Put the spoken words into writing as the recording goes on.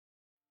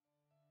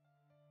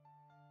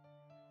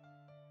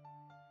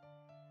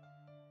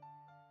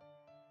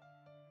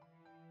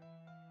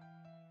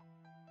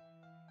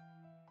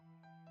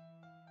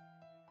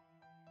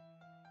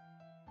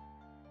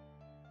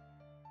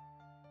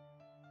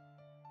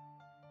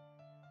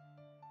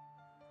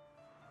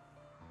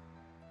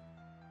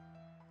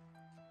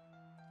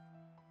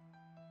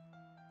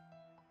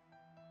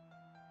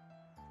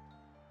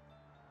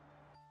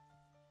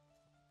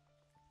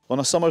On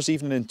a summer's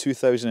evening in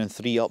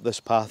 2003, up this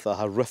path, a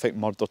horrific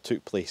murder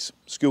took place.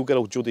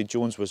 Schoolgirl Jodi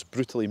Jones was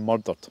brutally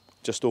murdered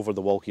just over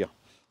the wall here.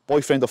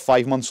 Boyfriend of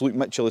 5 months, Luke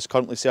Mitchell, is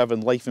currently serving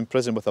life in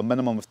prison with a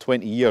minimum of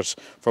 20 years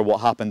for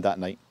what happened that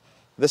night.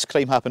 This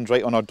crime happened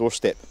right on our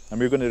doorstep, and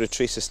we're going to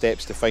retrace the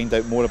steps to find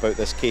out more about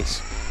this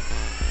case.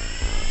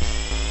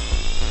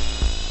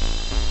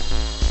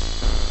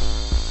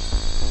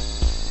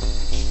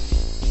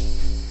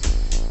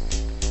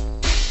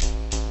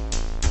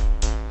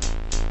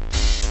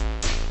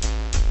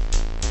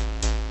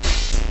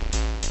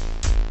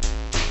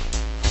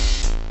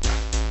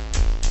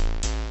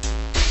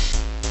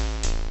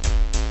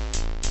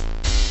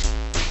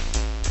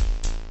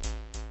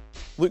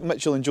 Luke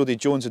Mitchell and Jodi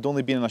Jones had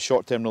only been in a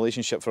short-term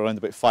relationship for around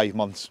about 5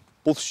 months.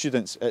 Both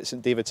students at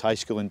St David's High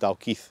School in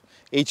Dalkeith.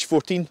 Aged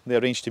 14, they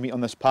arranged to meet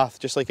on this path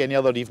just like any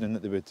other evening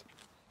that they would.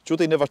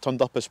 Jodi never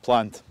turned up as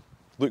planned.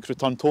 Luke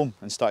returned home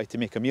and started to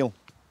make a meal.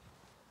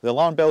 The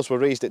alarm bells were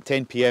raised at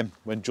 10 PM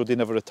when Jodi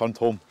never returned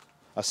home.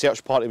 A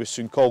search party was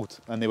soon called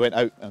and they went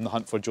out on the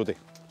hunt for Jodi.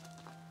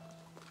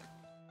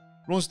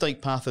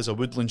 Roansdyke Path is a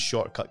woodland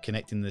shortcut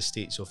connecting the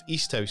estates of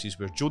East Houses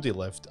where Jodi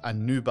lived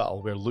and New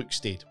Battle where Luke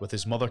stayed with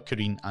his mother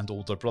Corinne and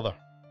older brother.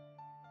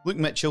 Luke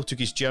Mitchell took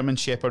his German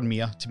Shepherd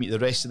Mia to meet the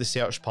rest of the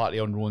search party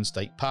on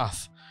Roansdyke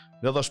Path.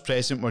 The others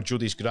present were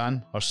Jodi's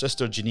gran, her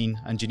sister Janine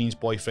and Janine's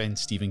boyfriend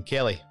Stephen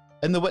Kelly.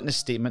 In the witness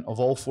statement of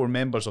all 4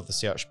 members of the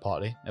search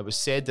party, it was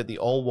said that they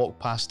all walked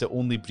past the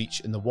only breach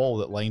in the wall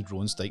that lined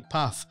Roansdyke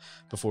Path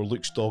before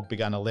Luke's dog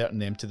began alerting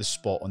them to the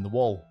spot on the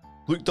wall.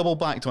 Luke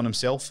double-backed on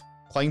himself,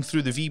 climbed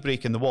through the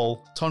V-break in the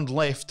wall, turned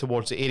left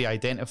towards the area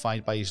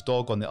identified by his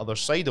dog on the other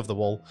side of the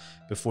wall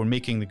before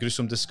making the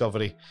gruesome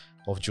discovery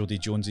of Jodi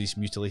Jones's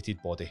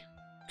mutilated body.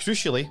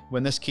 Crucially,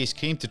 when this case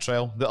came to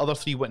trial, the other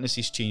 3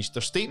 witnesses changed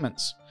their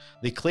statements.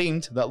 They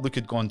claimed that Luke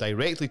had gone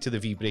directly to the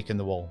V-break in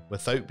the wall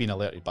without being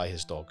alerted by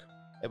his dog.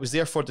 It was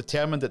therefore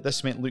determined that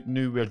this meant Luke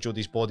knew where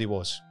Jodi's body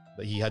was,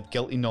 that he had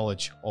guilty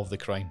knowledge of the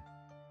crime.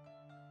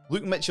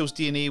 Luke Mitchell's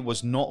DNA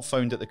was not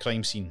found at the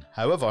crime scene.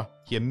 However,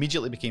 he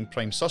immediately became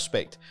prime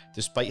suspect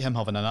despite him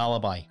having an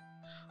alibi.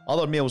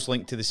 Other males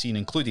linked to the scene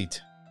included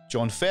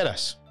John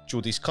Ferris,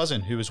 Jodi's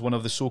cousin, who was one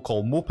of the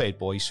so-called moped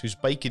boys whose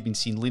bike had been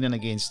seen leaning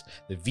against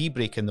the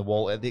V-break in the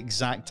wall at the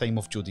exact time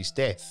of Jodi's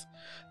death.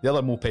 The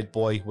other moped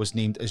boy was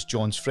named as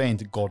John's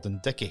friend, Gordon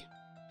Dickey.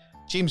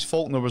 James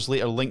Faulkner was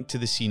later linked to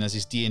the scene as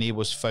his DNA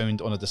was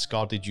found on a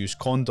discarded used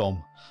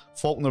condom.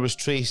 Faulkner was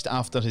traced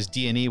after his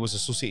DNA was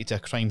associated to a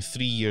crime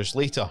 3 years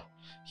later.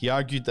 He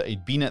argued that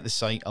he'd been at the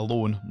site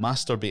alone,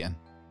 masturbating.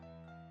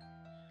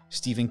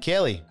 Stephen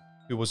Kelly,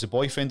 who was the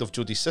boyfriend of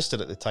Jodi's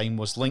sister at the time,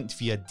 was linked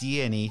via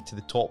DNA to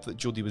the top that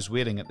Jodi was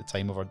wearing at the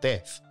time of her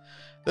death.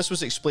 This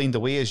was explained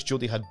away as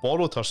Jodi had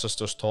borrowed her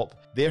sister's top,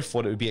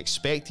 therefore it would be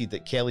expected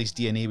that Kelly's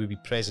DNA would be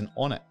present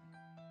on it.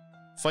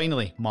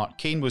 Finally, Mark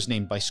Kane was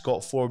named by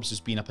Scott Forbes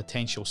as being a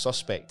potential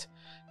suspect.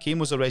 Kane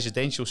was a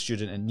residential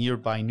student at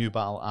nearby New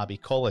Battle Abbey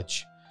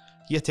College.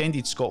 He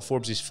attended Scott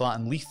Forbes' flat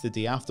in Leith the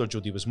day after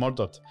Jodi was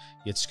murdered.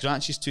 He had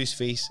scratches to his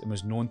face and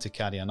was known to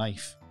carry a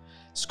knife.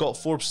 Scott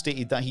Forbes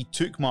stated that he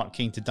took Mark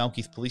Kane to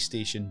Dalkeith police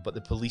station, but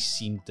the police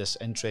seemed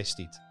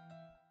disinterested.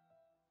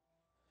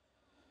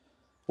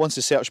 Once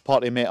the search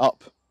party met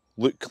up,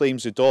 Luke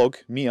claims the dog,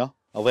 Mia,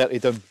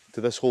 alerted him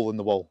to this hole in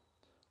the wall,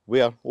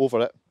 where,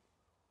 over it,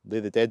 lay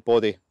the dead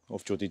body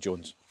of Jodi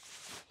Jones.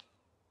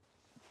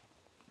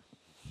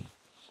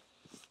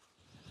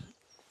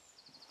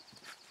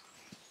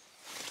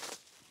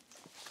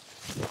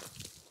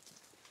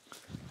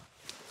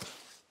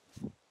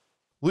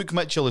 Luke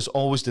Mitchell has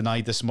always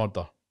denied this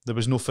murder. There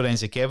was no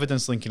forensic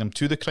evidence linking him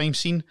to the crime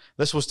scene.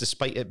 This was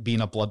despite it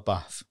being a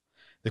bloodbath.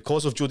 The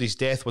cause of Jodi's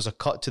death was a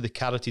cut to the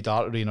carotid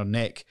artery in her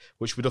neck,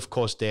 which would have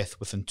caused death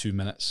within 2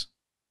 minutes.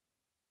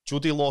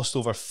 Jodi lost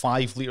over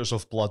 5 litres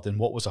of blood in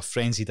what was a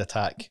frenzied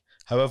attack.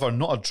 However,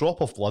 not a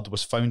drop of blood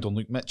was found on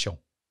Luke Mitchell.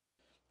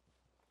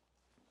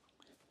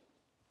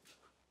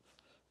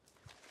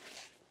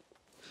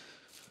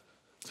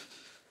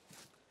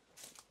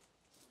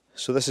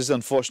 So this is the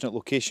unfortunate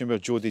location where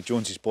Jodi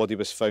Jones's body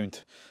was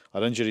found.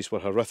 Her injuries were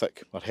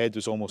horrific. Her head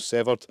was almost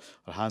severed,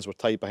 her hands were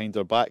tied behind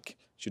her back.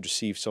 She'd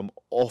received some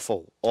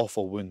awful,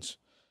 awful wounds.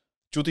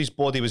 Jodi's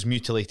body was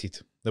mutilated.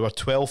 There were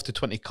 12 to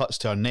 20 cuts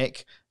to her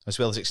neck, as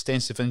well as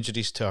extensive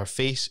injuries to her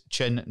face,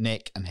 chin,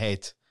 neck and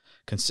head,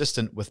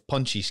 consistent with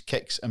punches,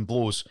 kicks and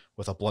blows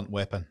with a blunt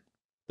weapon.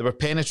 There were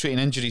penetrating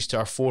injuries to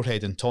her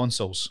forehead and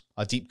tonsils,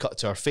 a deep cut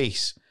to her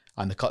face,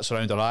 and the cuts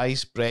around her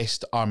eyes,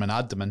 breast, arm and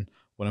abdomen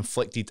were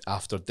inflicted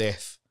after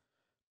death.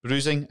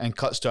 Bruising and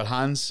cuts to her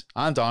hands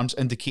and arms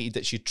indicated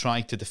that she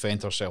tried to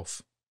defend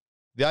herself.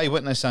 The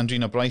eyewitness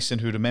Andrina Bryson,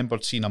 who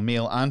remembered seeing a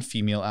male and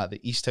female at the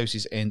East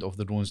Houses end of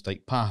the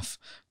Roansdyke Path,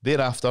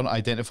 thereafter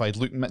identified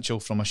Luke Mitchell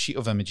from a sheet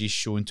of images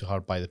shown to her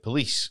by the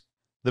police.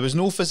 There was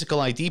no physical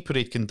ID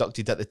parade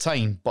conducted at the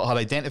time, but her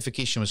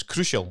identification was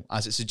crucial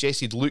as it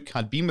suggested Luke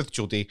had been with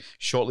Jodi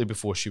shortly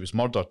before she was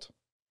murdered.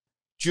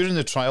 During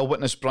the trial,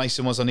 witness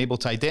Bryson was unable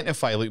to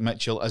identify Luke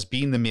Mitchell as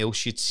being the male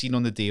she had seen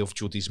on the day of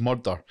Jodi's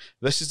murder.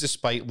 This is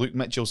despite Luke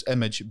Mitchell's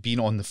image being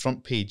on the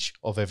front page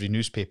of every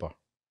newspaper.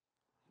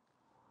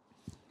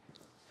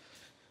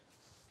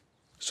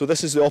 So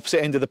this is the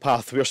opposite end of the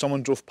path, where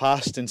someone drove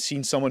past and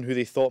seen someone who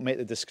they thought met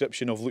the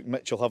description of Luke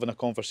Mitchell having a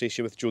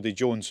conversation with Jodi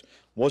Jones.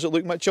 Was it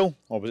Luke Mitchell,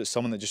 or was it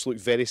someone that just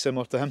looked very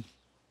similar to him?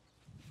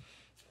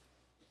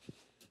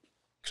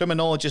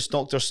 Criminologist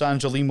Dr.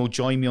 Sandra Lean will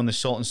join me on the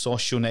Salt and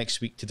Sauce show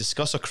next week to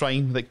discuss a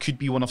crime that could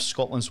be one of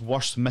Scotland's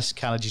worst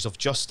miscarriages of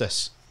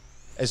justice.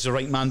 Is the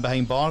right man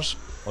behind bars,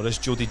 or is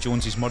Jodi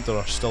Jones'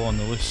 murderer still on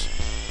the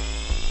loose?